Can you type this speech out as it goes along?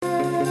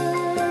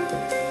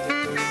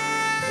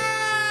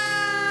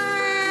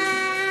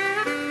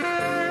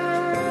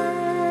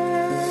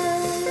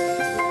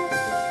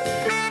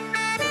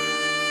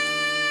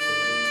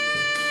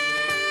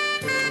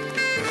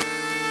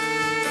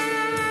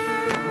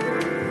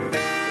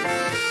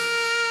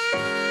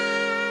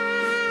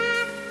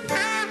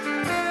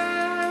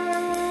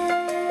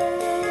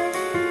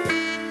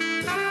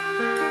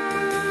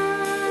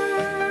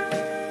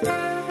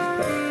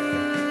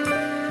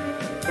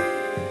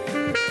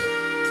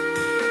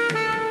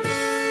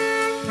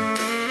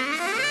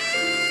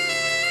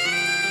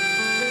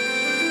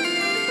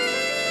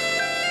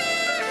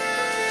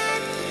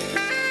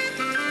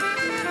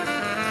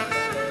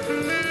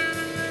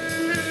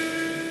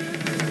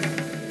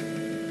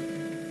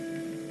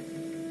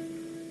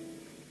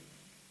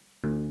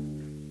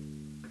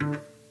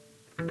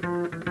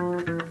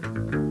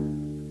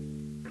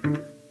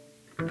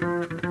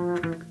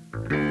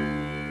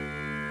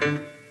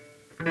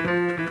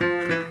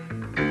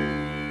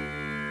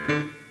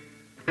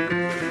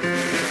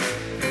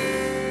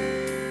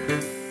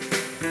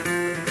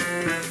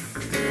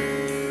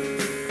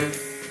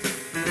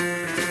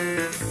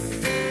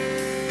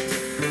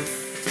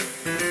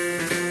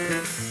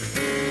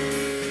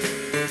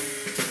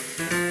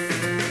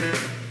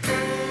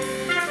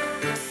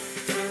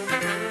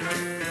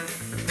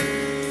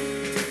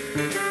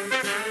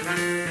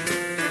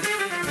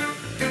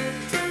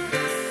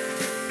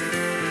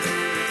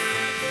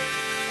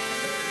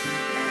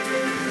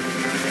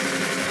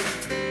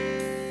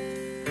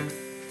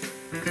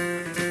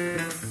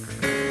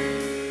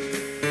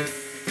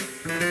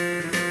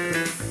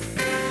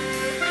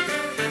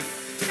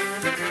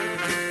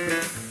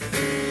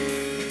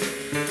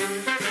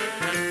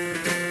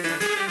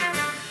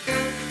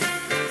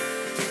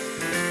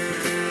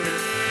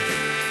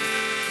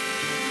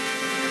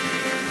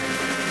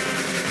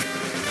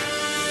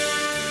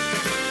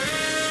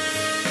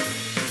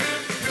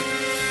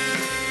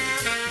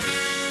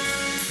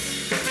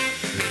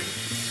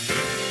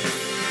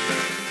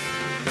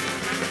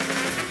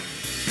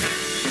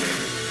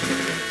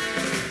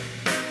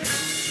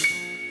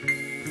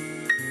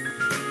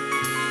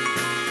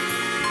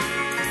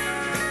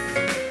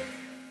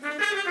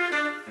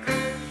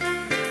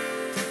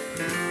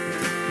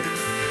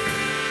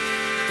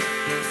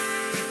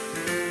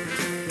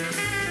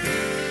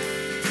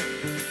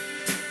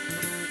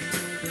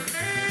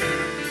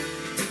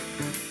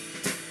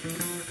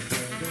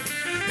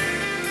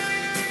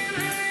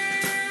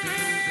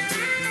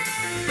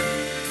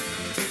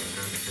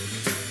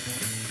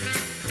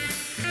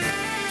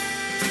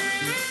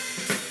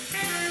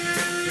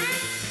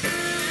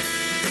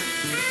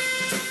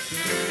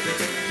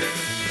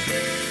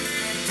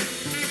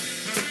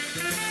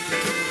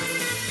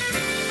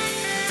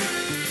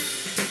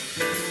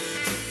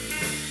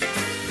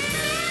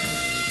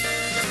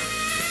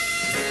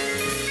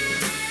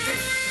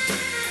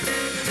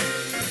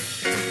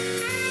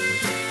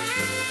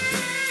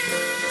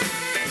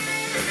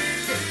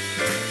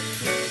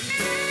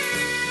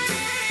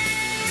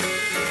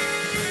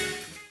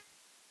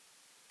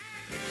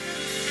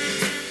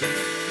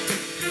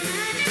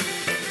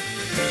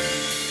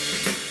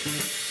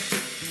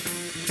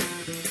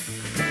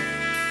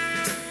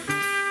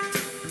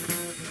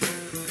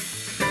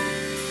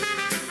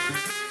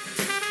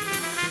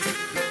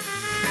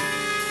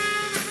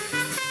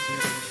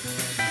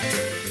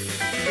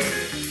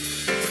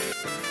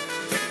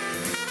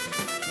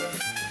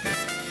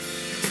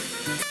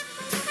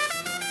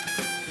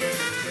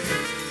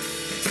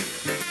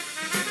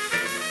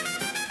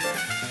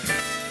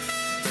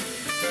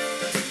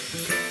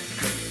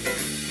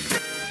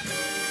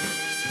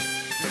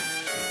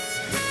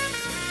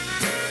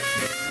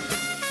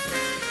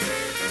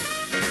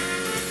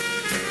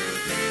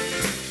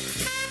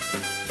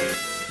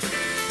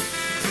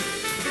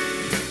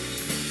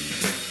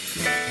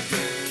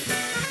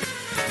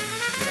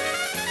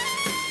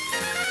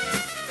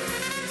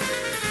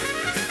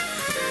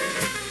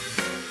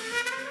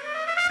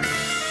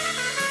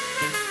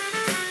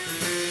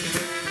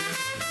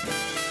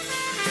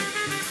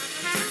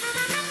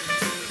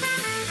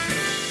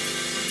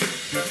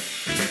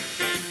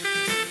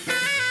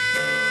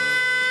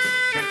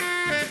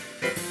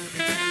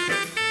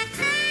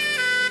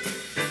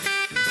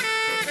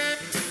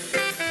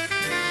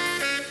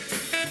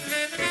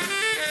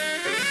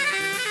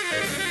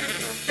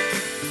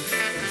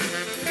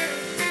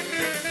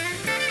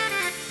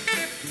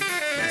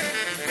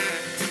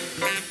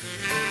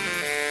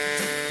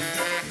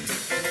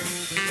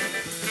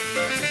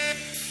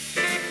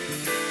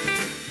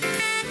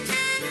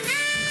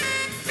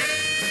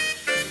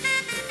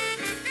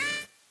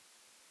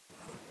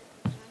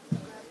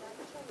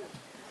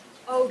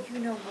Oh, you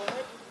know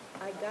what?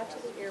 I got to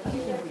the airport,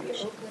 the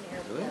Oakland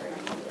airport,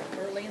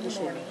 early in the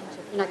morning.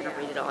 You're not going to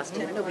read it,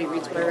 Austin. Nobody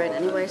reads what I read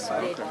anyway,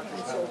 so.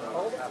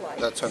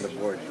 That's on the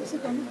board.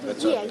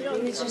 That's Yeah, you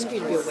don't, it's just for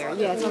you to be aware.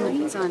 Yeah, it's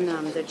on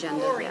the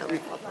agenda. Yeah,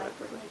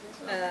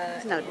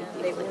 it's not a big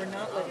deal. They were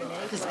not letting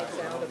any flights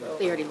out of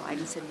They already lied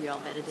and said we all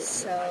vetted it.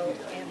 So,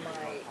 and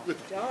my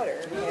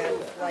daughter had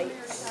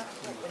flights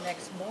the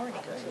next morning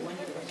to went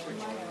from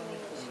Orange County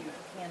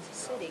to Kansas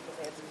City because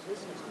they had some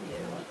business to do.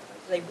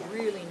 So they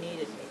really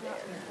needed me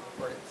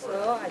there.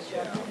 So I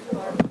jumped in the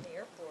car from the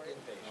airport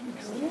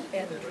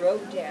and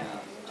drove down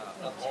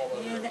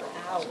 10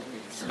 hours.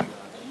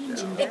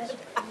 In that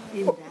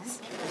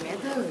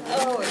weather?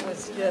 Oh, it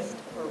was just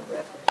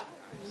horrific.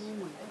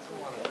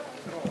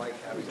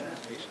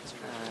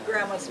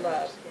 Grandma's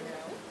love, you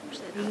know.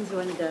 That means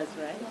one does,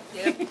 right?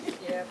 Yep,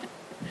 yep.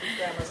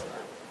 Grandma's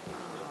love.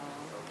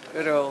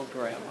 Good old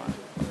grandma.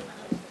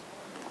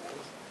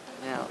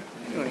 Now,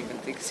 I don't even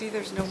think, see,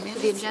 there's no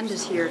minutes. The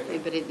agenda's here,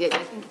 but I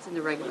think it's in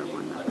the regular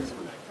one, not this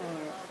one.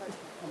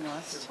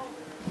 Must.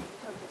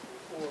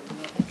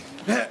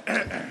 I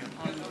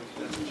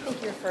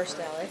think you're first,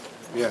 Alex.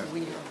 Yeah.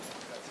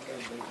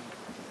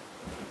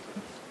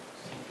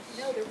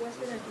 No, there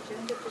wasn't an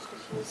agenda, just a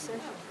full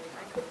session.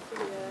 I couldn't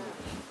figure it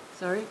out.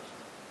 Sorry?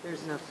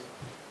 There's nothing.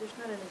 There's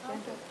not an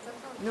agenda.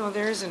 No,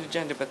 there is an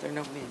agenda, but there are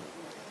no minutes.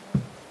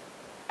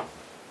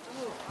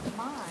 Oh,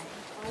 mine.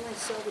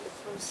 saw with the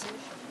closed session.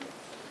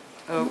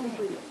 Oh,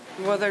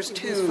 well, there's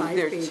two.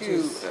 There are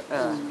two.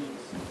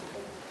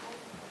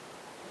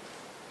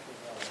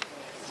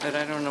 But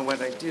I don't know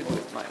what I did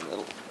with my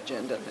little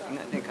agenda thing.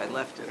 I think I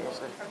left it.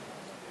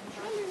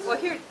 Well,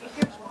 here's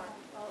one.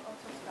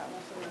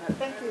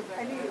 Thank you.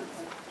 I knew you.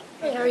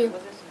 Hey, how are you?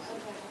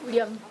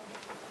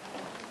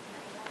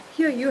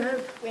 Here you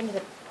have We ended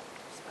up.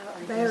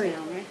 Barry.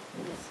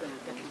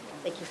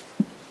 Thank you.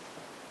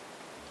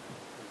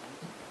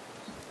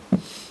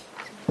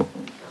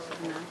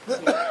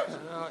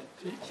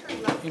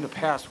 In the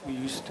past, we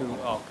used to,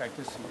 I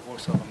guess it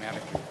works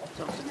automatically.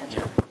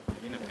 Yeah,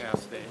 in the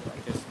past, I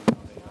guess,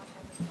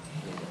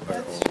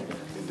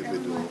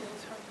 Individual.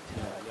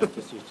 yeah, you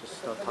just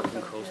start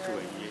talking close to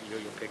it,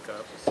 you'll pick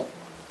up.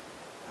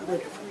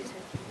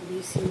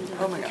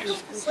 Oh my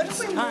gosh. It's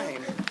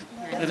time.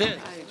 It is.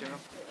 Hi, Joe.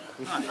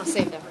 I'll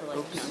save that for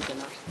later.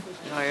 Dinner.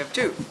 Now I have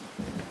two.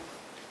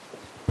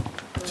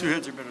 Two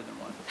heads are better than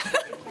one.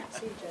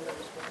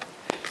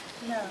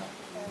 No.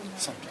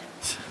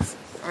 Sometimes.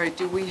 All right,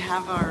 do we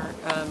have our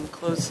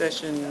closed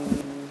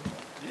session?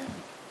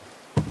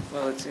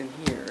 Well, it's in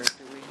here. Do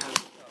we have,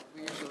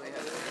 we usually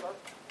have it.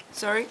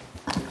 Sorry?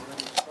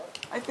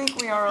 I think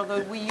we are,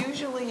 although we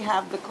usually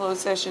have the closed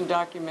session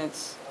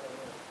documents.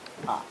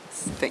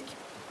 Thank you.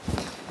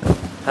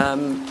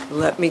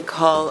 Let me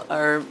call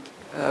our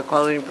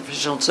Quality and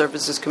Professional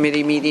Services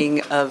Committee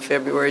meeting of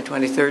February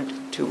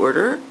 23rd to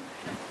order.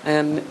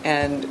 And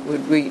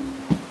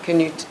can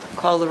you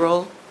call the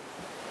roll,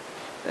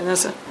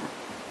 Vanessa?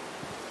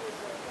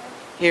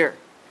 Here.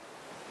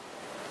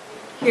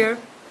 Here.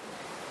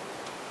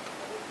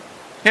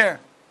 Here.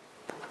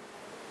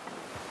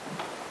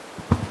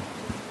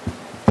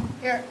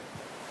 Here.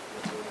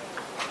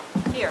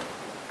 Here.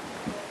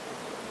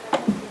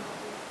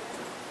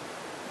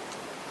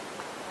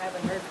 I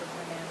haven't heard from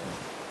Hernandez.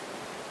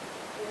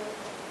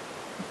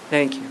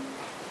 Thank you.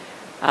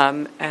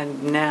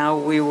 And now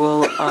we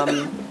will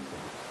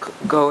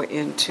go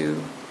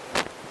into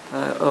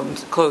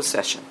closed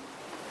session.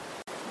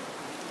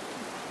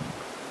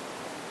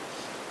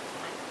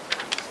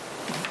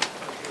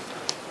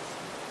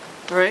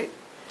 All right.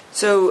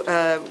 So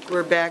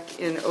we're back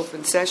in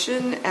open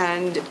session,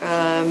 and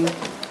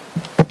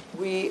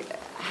we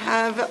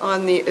have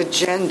on the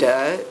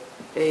agenda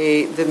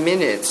the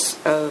minutes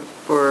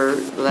for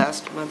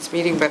last month's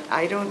meeting, but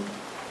I don't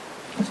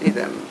see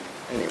them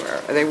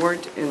anywhere. They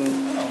weren't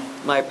in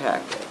my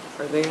packet.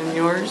 Are they in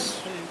yours?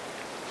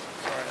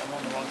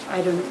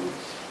 I don't know.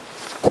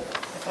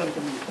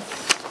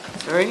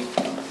 Sorry?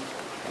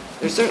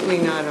 They're certainly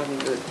not on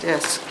the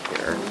desk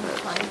here.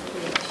 But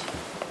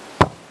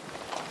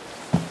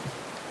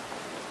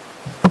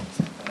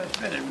That's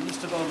good. It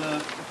listed all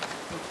the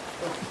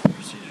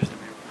procedures that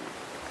we approved.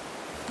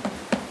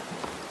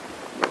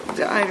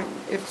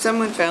 if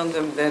someone found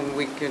them, then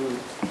we can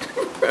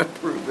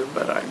approve them,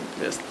 but I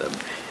missed them.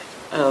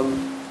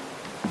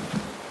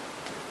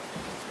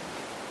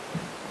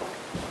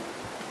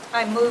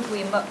 I move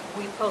we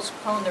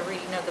postpone the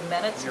reading of the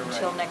minutes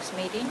until next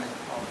meeting.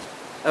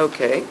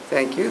 Okay,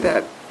 thank you.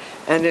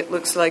 And it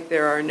looks like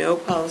there are no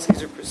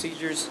policies or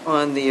procedures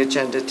on the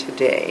agenda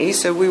today,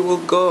 so we will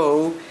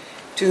go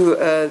to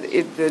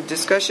the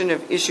discussion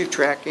of issue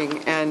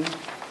tracking,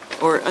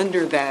 or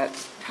under that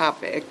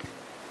topic.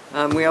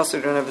 We also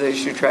don't have the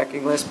issue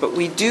tracking list, but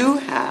we do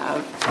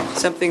have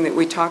something that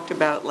we talked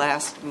about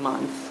last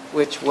month,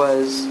 which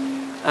was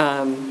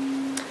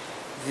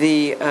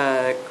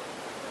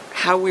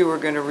how we were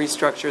going to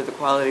restructure the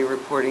quality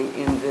reporting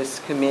in this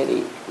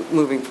committee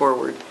moving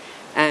forward.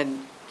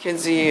 And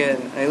Kinsey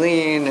and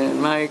Eileen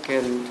and Mike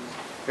and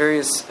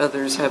various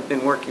others have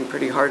been working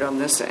pretty hard on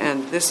this,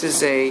 and this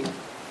is a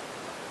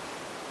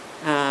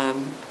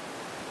kind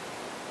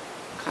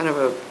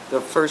of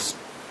the first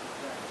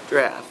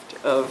draft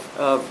of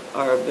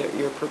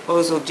your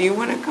proposal. Do you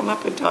want to come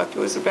up and talk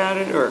to us about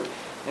it, or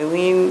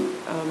Eileen?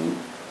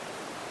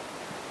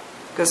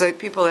 Because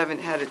people haven't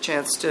had a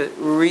chance to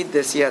read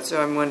this yet,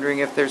 so I'm wondering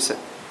if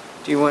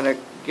do you want to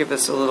give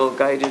us a little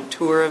guided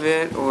tour of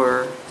it,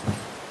 or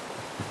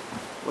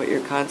what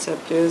your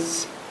concept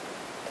is?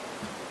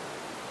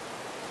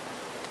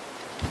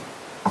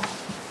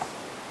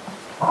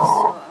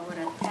 So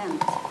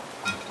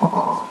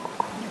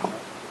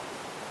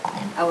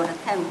our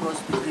attempt was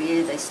to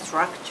create a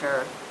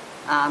structure.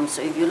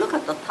 So if you look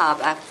at the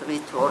top, actually,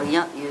 to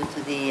orient you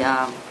to the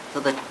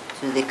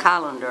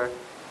calendar,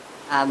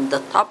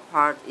 the top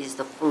part is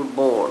the full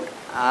board.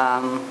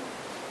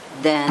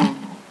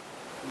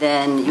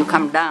 Then you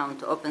come down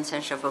to open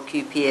session for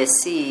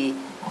QPSC,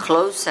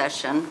 closed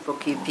session for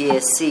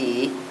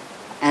QPSC,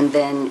 and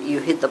then you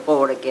hit the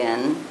board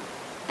again,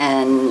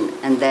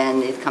 and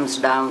then it comes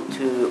down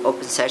to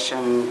open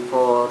session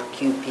for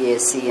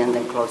QPSC and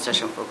then closed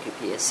session for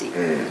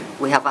QPSC.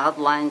 We have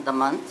outlined the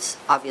months.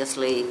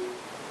 Obviously,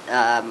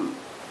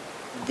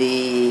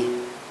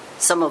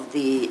 some of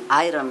the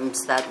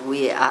items that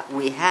we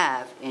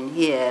have in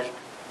here,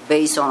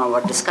 based on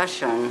our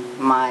discussion,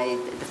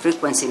 the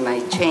frequency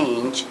might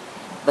change,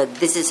 but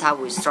this is how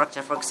we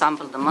structure. For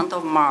example, the month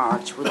of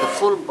March with the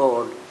full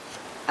board,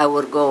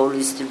 our goal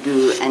is to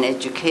do an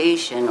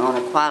education on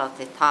a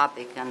quality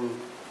topic and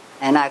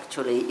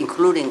actually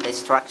including the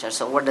structure.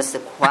 So what does the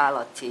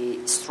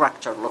quality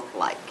structure look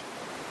like?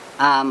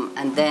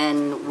 And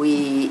then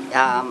we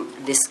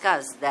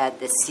discussed that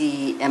the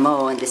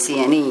CMO and the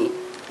CNE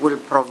will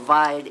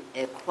provide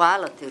a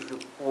quality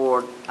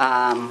report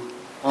on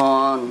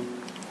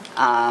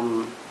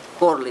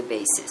quarterly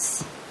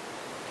basis.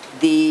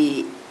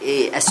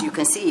 As you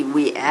can see,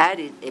 we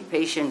added a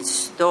patient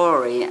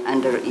story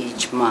under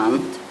each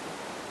month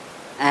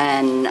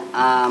and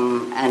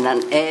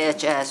an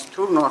AHS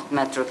True North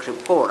metric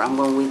report. And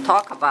when we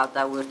talk about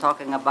that, we're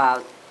talking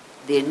about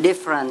the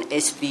different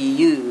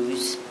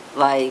SBUs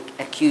like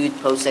acute,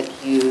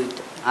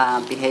 post-acute,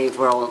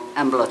 behavioral,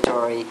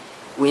 ambulatory.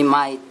 We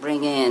might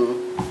bring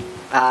in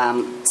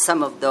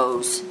some of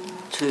those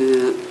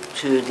to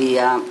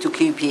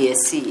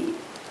QPSC,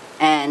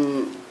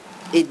 and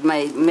it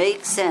may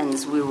make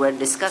sense. We were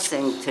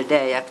discussing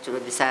today,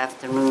 actually this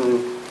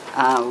afternoon,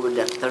 with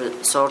Dr.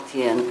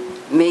 Sortian.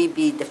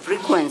 Maybe the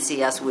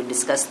frequency as we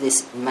discuss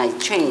this might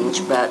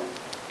change, but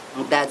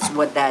that's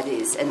what that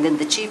is. And then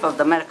the chief of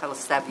the medical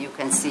staff, you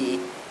can see,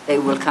 they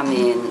will come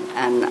in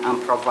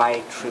and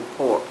provide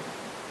report.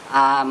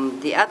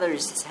 The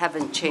others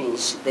haven't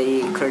changed.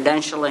 The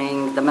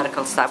credentialing, the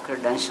medical staff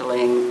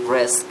credentialing,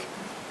 risk,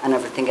 and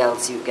everything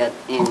else you get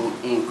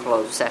in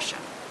closed session.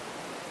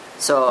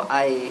 So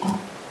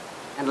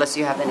unless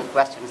you have any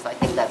questions, I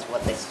think that's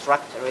what the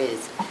structure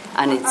is,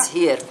 and it's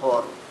here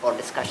for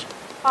discussion.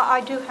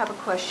 I do have a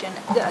question.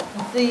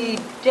 The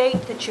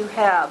date that you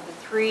have, the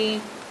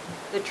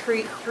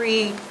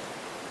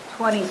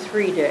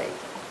 3/23 day.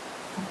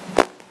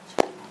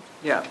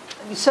 Yeah.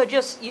 So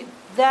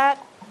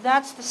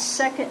that's the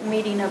second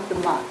meeting of the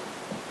month.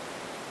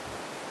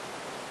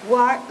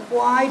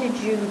 Why did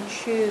you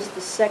choose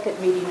the second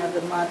meeting of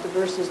the month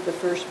versus the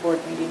first board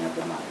meeting of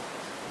the month?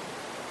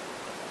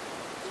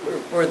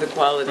 For the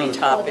quality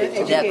topic.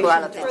 Yeah,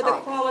 quality For the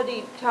topic.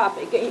 quality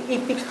topic,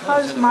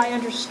 because my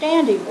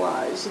understanding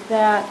was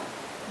that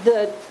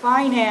the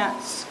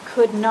finance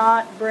could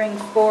not bring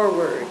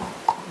forward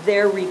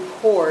their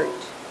report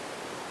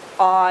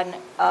on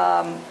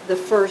the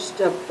first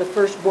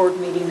board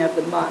meeting of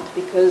the month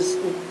because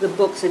the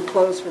books had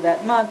closed for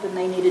that month and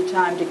they needed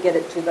time to get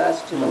it to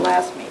us to the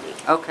last meeting.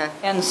 Okay.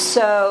 And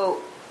so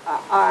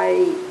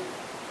I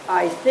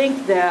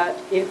think that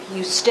if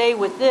you stay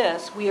with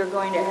this, we are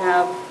going to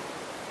have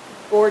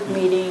board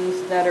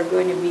meetings that are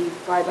going to be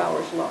 5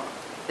 hours long.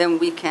 Then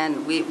we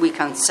can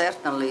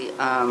certainly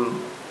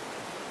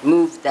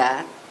move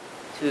that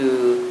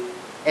to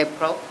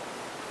April.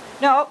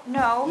 No,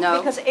 No.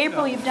 because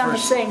April you've done the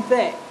same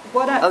thing.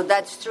 Oh,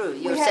 that's true.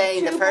 You're have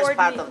saying the two first board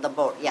part meetings. of the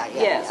board. Yeah.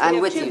 Yes, we I'm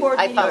have with two you. board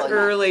I meetings. follow The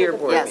you. earlier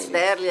board Yes, meeting.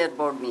 the earlier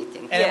board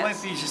meeting. And Yes. it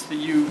might be just that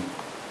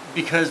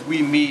because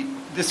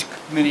this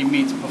committee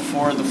meets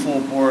before the full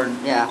board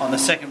Yeah. on the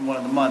second one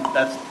of the month,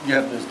 you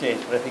have those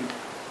dates, but I think,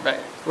 right.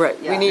 Right.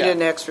 Yeah. We need Yeah.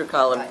 an extra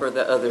column Right. for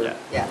the other. Yeah.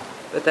 Yeah.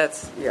 But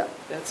that's Yeah.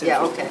 interesting.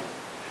 Okay.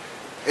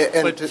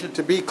 And But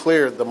to be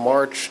clear, the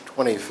March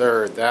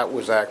 23rd, that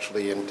was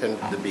actually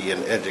intended to be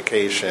an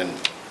education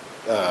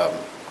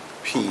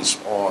piece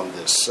on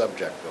this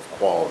subject of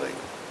quality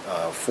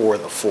for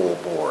the full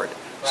board.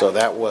 So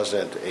that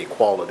wasn't a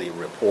quality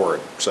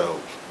report. So,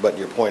 but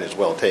your point is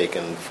well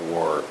taken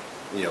for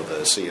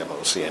the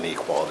CMO, CNE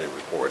quality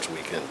reports.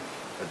 We can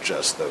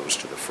adjust those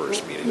to the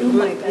first meeting.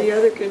 The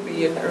other could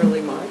be in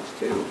early March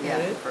too. Yeah,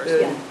 couldn't it? first,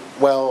 yeah.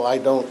 Well, I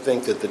don't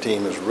think that the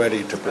team is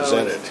ready to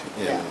present it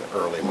in Yeah.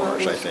 early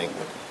March, I think.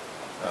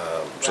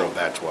 So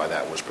that's why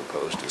that was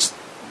proposed as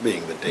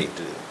being the date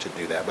to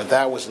do that. But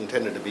that was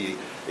intended to be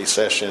a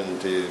session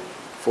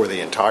for the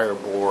entire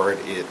board.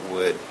 It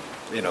would,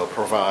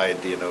 provide,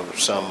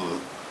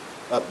 some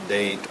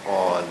update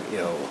on,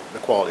 the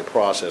quality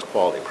process,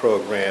 quality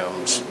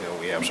programs.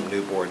 We have some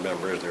new board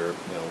members. There are,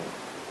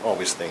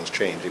 always things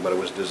changing, but it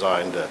was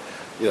designed to,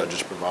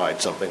 just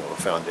provide something of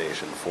a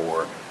foundation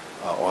for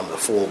on the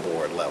full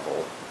board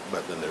level.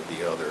 But then there'd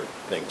be other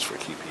things for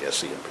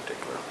QPSC in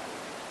particular.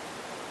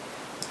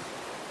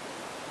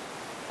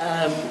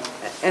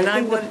 And I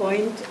I think the want.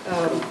 point,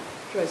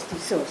 Trustee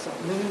Sosa,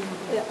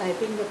 I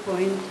think the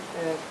point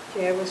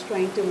Chair was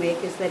trying to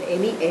make is that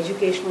any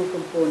educational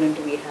component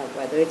we have,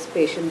 whether it's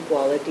patient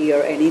quality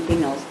or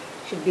anything else,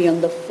 should be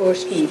on the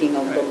first meeting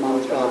of the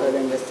month rather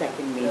than the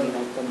second meeting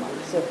of the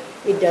month. So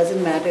it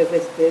doesn't matter if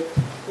it's the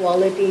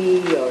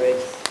quality or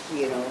it's,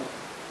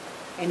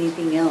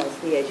 anything else,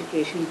 the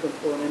education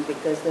component,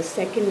 because the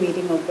second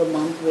meeting of the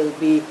month will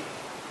be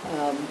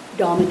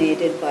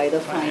dominated by the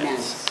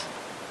finance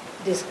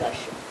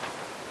discussion.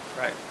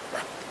 Right.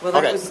 Well,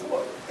 that Okay. was.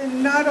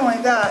 And not only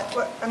that,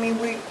 but, the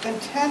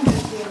intent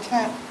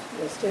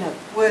Was to have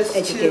was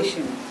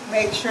education. to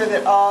make sure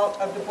that all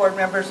of the board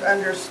members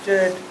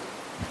understood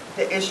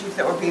the issues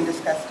that were being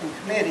discussed in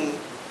committee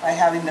by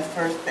having the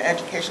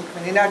education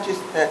committee, not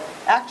just the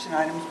action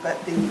items,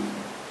 but the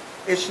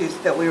issues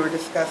that we were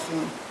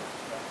discussing,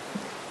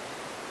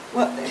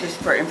 just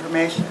for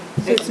information.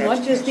 So it's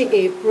not just the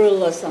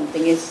April or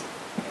something, it's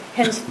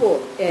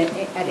henceforth,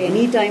 at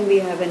any time we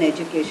have an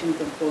education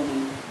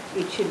component,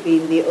 it should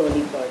be in the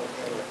early part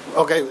of the year.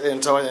 Okay,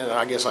 and so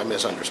I guess I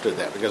misunderstood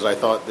that, because I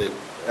thought that,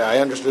 I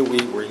understood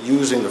we were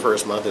using the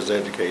first month as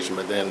education,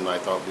 but then I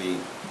thought we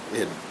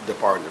had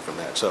departed from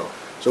that. So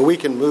we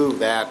can move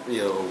that,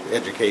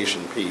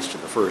 education piece to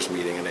the first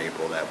meeting in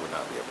April. That would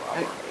not be a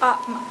problem.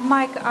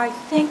 Mike, I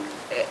think,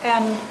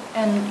 and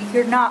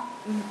you're not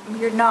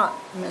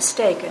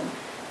mistaken.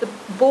 The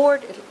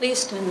board, at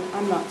least, and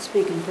I'm not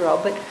speaking for all,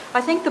 but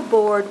I think the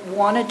board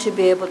wanted to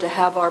be able to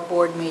have our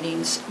board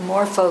meetings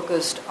more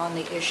focused on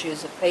the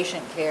issues of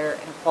patient care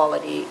and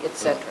quality,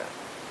 etc.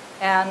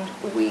 And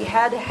we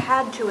had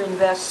to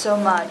invest so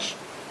much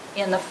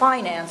in the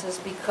finances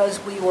because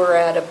we were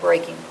at a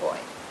breaking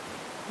point.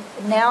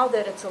 Now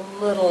that it's a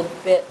little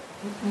bit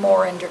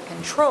more under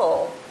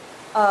control,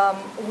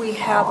 we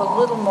have a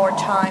little more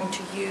time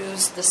to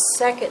use the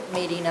second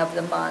meeting of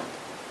the month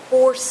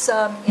for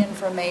some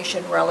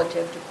information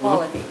relative to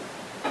quality.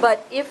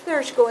 But if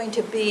there's going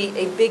to be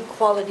a big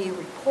quality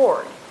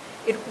report,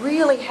 it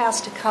really has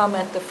to come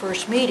at the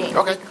first meeting.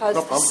 Okay, Because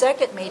no the problem.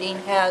 second meeting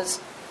has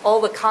all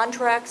the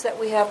contracts that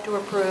we have to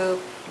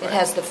approve. It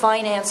has the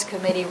finance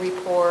committee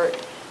report.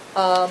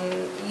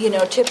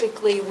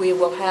 Typically we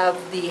will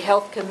have the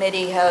health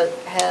committee,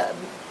 the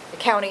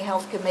county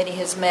health committee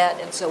has met,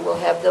 and so we'll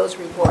have those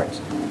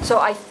reports. So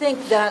I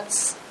think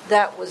that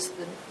was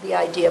the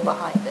idea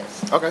behind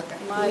this. Okay.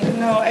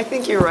 No, I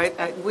think you're right.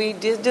 We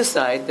did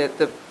decide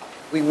that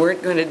we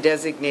weren't going to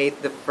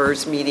designate the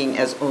first meeting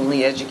as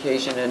only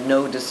education and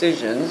no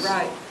decisions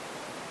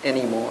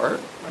anymore.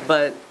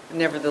 But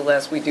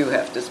nevertheless, we do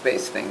have to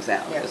space things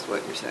out, is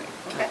what you're saying.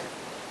 Okay.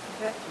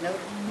 Noted.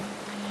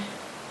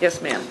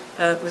 Yes, ma'am.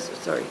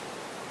 Sorry.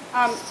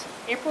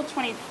 April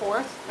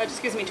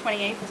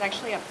 28th is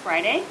actually a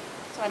Friday,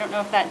 so I don't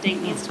know if that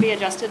date needs to be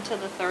adjusted to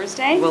the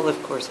Thursday. Well,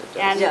 of course it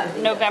does.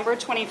 And November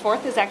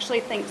 24th is actually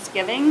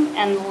Thanksgiving,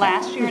 and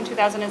last year in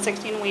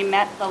 2016 we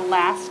met the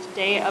last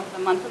day of the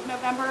month of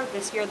November.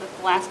 This year the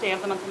last day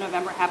of the month of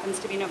November happens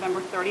to be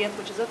November 30th,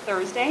 which is a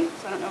Thursday,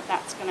 so I don't know if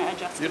that's going to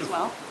adjust as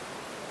well.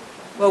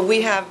 Well,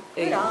 we have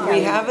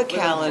a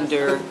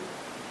calendar.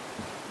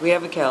 We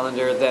have a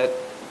calendar that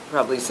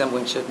probably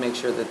someone should make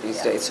sure that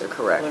these dates are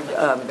correct,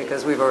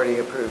 because we've already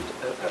approved.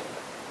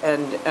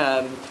 And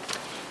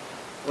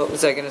what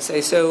was I going to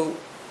say? So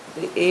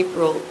the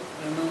April,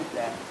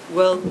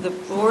 well, the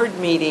board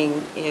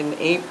meeting in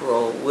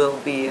April will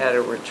be at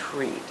a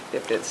retreat,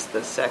 if it's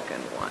the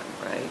second one,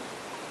 right?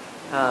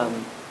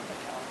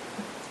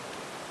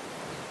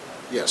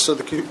 Yes, so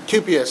the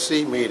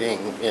QPSC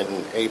meeting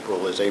in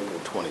April is April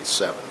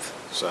 27th.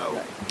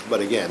 So, but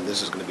again,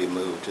 this is going to be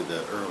moved to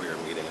the earlier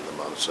meeting in the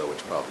month, so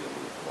it's probably a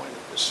moot point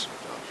at this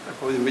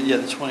juncture. Yeah,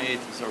 the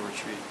 28th is our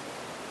retreat.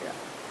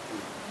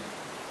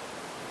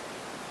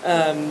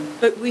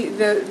 But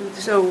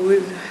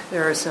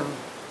there are some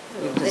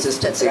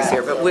inconsistencies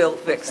here, but we'll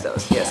fix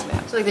those. Yes,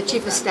 ma'am. So like the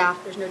chief of staff,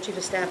 there's no chief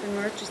of staff in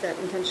March? Is that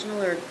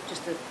intentional or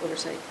just an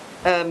oversight?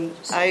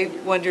 I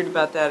wondered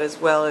about that as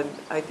well, and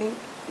I think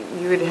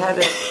you had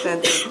a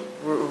sense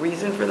of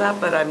reason for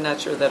that, but I'm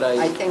not sure that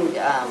I think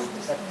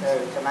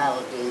Dr.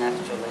 Jamaluddin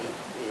actually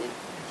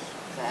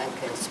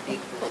can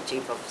speak to the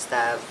chief of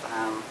staff.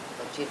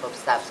 The chief of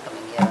staff's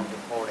coming here and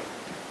reporting,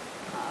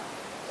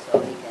 so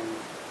he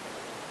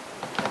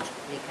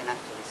can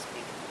actually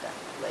speak to that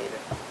later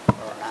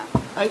or not.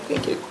 I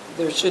think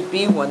there should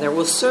be one. There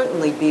will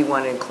certainly be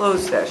one in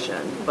closed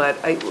session, but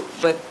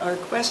our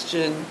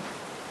question,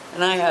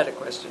 and I had a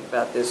question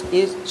about this,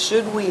 is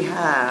should we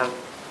have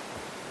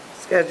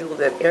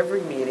scheduled at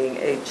every meeting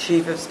a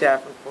chief of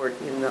staff report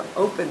in the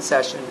open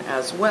session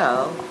as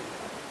well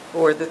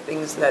for the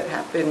things that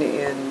happen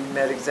in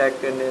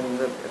MedExec and in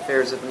the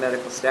affairs of the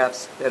medical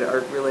staffs that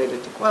are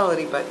related to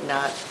quality, but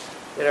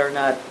that are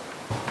not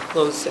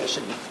closed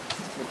session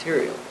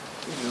material,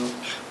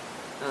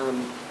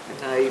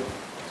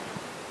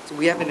 so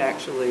we haven't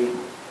actually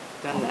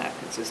done that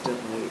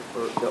consistently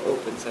for the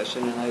open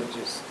session, and I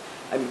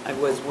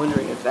was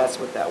wondering if that's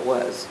what that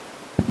was.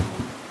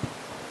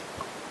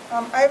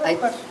 I have a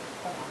question.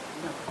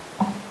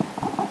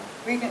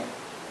 We can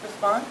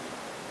respond?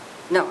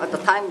 No, at the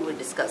time we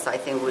discussed, I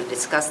think we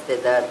discussed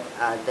it that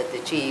the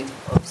chief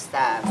of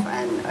staff,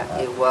 and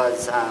it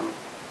was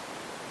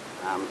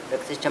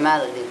Dr.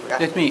 Jamaluddin.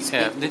 Let me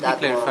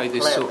clarify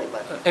this. So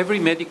every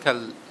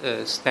medical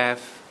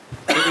staff,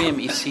 every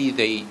MEC,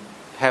 they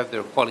have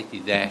their quality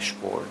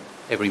dashboard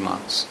every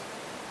month.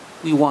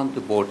 We want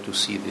the board to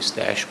see this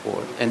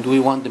dashboard, and we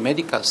want the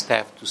medical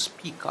staff to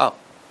speak up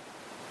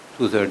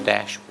to their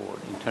dashboard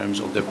in terms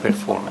of their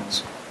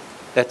performance.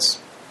 That's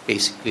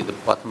basically the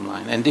bottom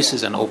line. And this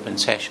is an open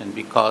session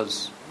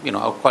because,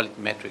 our quality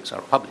metrics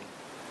are public.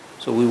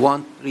 So we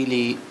want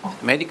really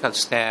medical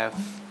staff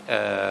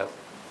to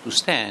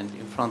stand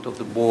in front of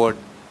the board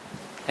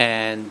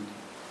and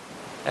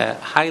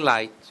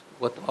highlight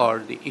what are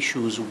the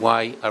issues,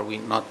 why are we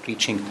not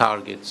reaching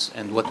targets,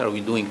 and what are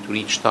we doing to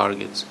reach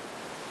targets,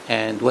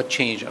 and what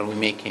change are we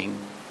making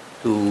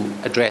to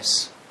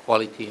address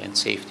quality and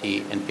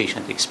safety and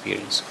patient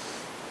experience.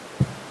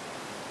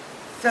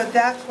 So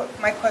that's what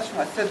my question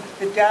was. So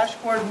the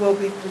dashboard will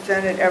be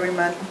presented every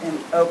month in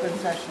open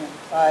session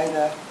by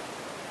the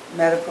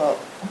medical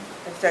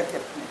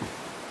executive committee.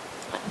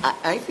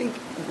 I think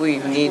we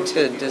need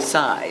to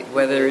decide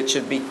whether it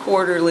should be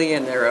quarterly,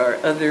 and there are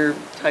other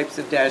types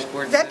of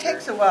dashboards. That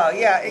takes a while,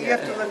 yeah. You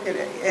have to look at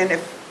it, and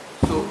if.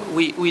 So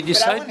we But I want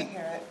decided. to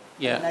hear it.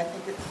 Yeah. And I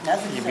think it's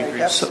necessary.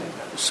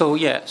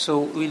 Definitely. So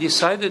we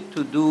decided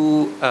to do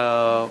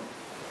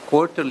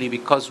quarterly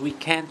because we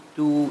can't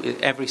do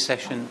every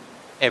session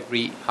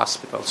every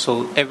hospital. So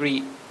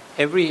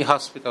every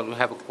hospital will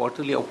have a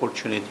quarterly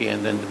opportunity, and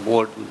then the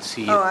board will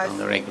see it on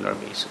a regular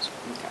basis.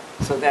 Okay.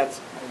 So that's.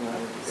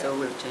 So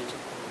we'll change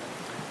it.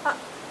 I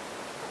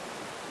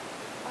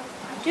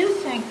do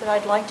think that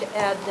I'd like to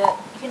add that,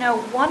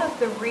 one of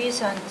the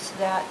reasons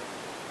that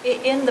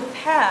in the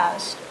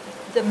past,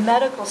 the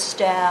medical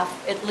staff,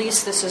 at least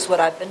this is what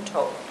I've been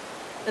told,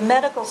 the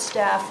medical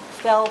staff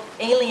felt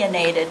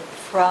alienated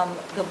from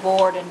the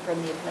board and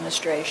from the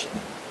administration.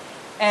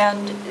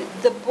 And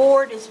the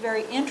board is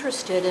very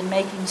interested in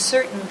making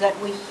certain that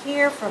we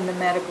hear from the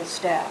medical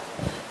staff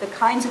the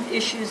kinds of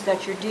issues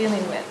that you're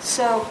dealing with.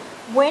 So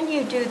when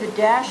you do the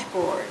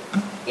dashboard,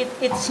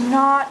 it's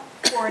not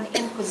for an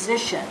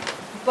inquisition,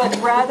 but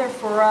rather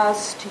for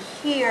us to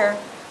hear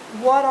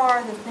what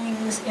are the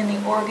things in the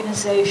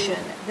organization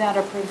that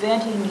are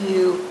preventing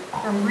you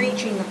from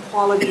reaching the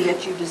quality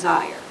that you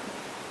desire.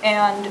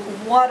 And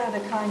what are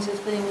the kinds of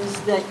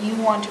things that you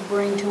want to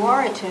bring to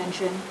our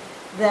attention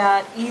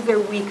that either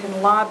we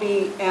can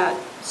lobby at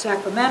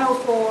Sacramento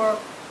for,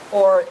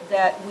 or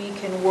that we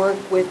can work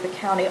with the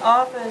county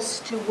office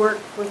to work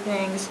for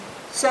things.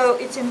 So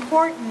it's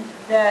important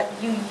that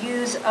you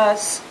use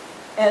us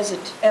as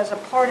a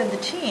part of the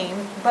team,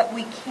 but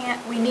we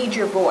need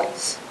your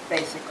voice,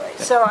 basically.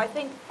 So I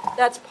think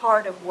that's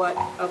part of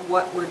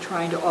what we're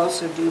trying to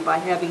also do by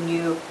having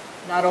you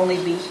not only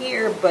be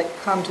here, but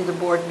come to the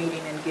board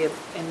meeting and give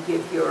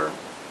your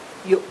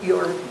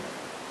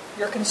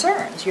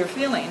concerns, your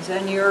feelings,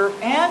 and your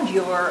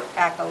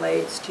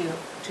accolades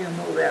to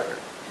whoever.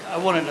 I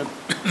wanted to,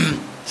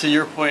 to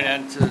your point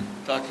and to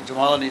Dr.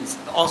 Jamaluddin,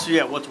 also,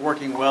 what's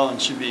working well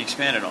and should be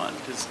expanded on,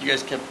 because you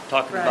guys kept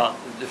talking about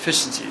the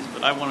deficiencies,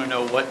 but I want to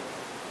know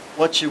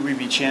what should we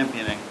be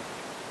championing?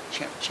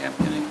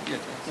 Championing?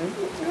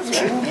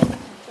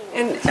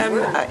 And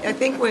I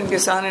think when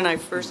Ghassan and I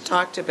first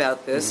talked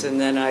about this, and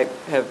then I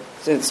have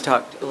since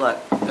talked a lot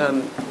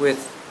with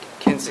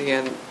Kinsey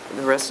and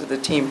the rest of the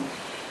team,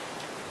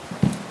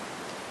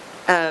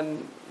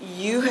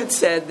 you had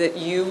said that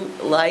you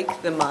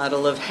like the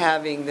model of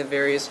having the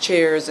various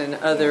chairs and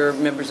other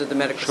members of the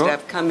medical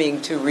staff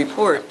coming to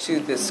report to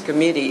this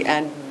committee,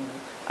 and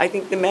I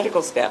think the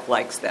medical staff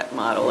likes that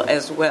model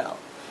as well.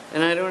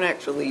 And I don't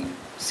actually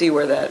see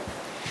where that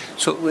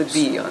would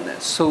be on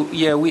this. So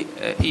we,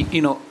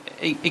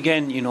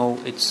 again,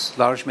 it's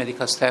large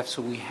medical staff,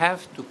 so we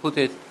have to put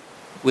it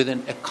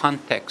within a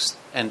context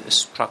and a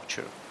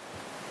structure.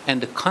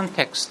 And the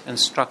context and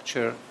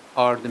structure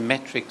are the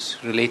metrics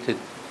related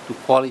to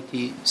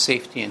quality,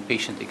 safety, and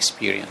patient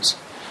experience.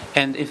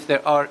 And if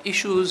there are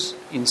issues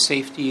in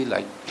safety,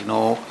 like,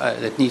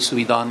 that needs to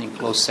be done in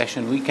closed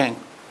session, we can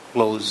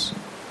close,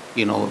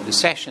 the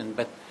session.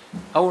 But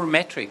our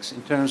metrics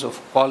in terms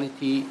of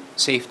quality,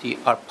 safety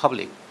are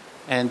public.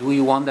 And we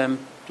want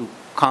them to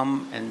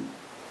come and,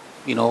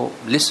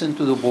 listen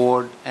to the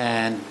board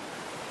and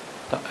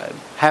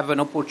have an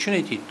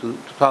opportunity to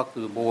talk to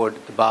the board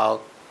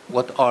about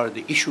what are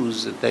the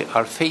issues that they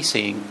are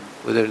facing,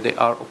 whether they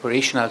are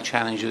operational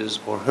challenges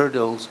or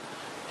hurdles,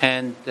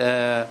 and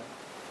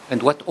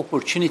what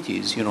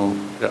opportunities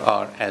there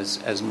are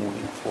as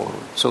moving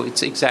forward. So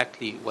it's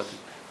exactly what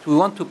we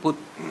want to put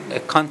a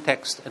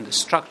context and a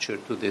structure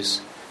to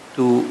this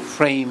to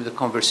frame the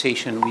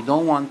conversation. We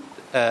don't want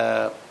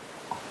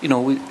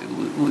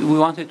we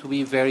want it to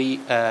be very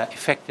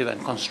effective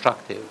and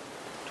constructive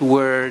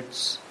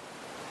towards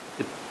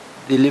the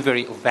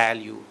delivery of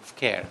value of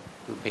care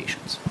to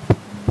patients.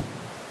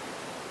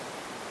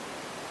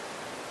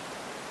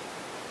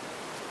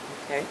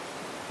 Okay.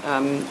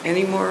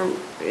 Any more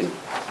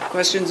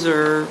questions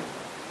or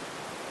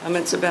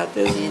comments about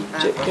this?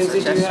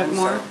 Kinsey, do you have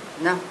more?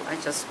 No,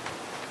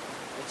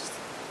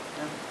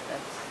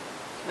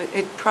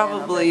 It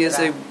probably is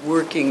a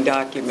working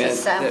document it's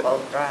a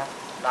sample draft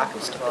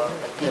document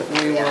that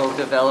we will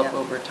develop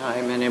over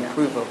time and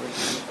improve over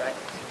time. Right.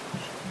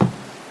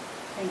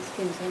 Thanks,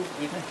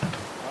 Kinsey.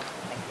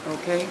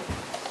 Okay.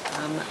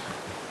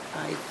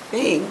 I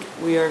think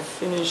we are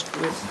finished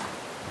with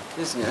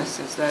business.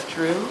 Is that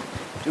true?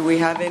 Do we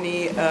have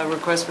any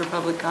requests for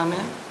public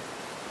comment?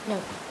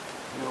 No.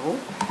 No.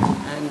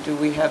 And do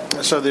we have...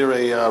 So there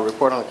a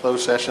report on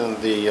closed session.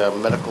 The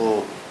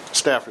medical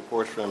staff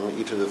reports from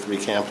each of the 3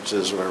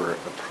 campuses were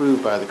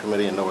approved by the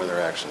committee and no other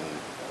action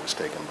was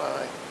taken by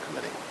the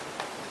committee.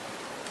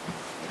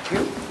 Thank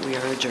you. We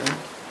are adjourned.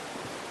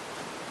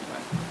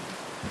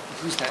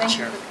 Who's that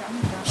chair?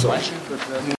 Thank you for coming. So,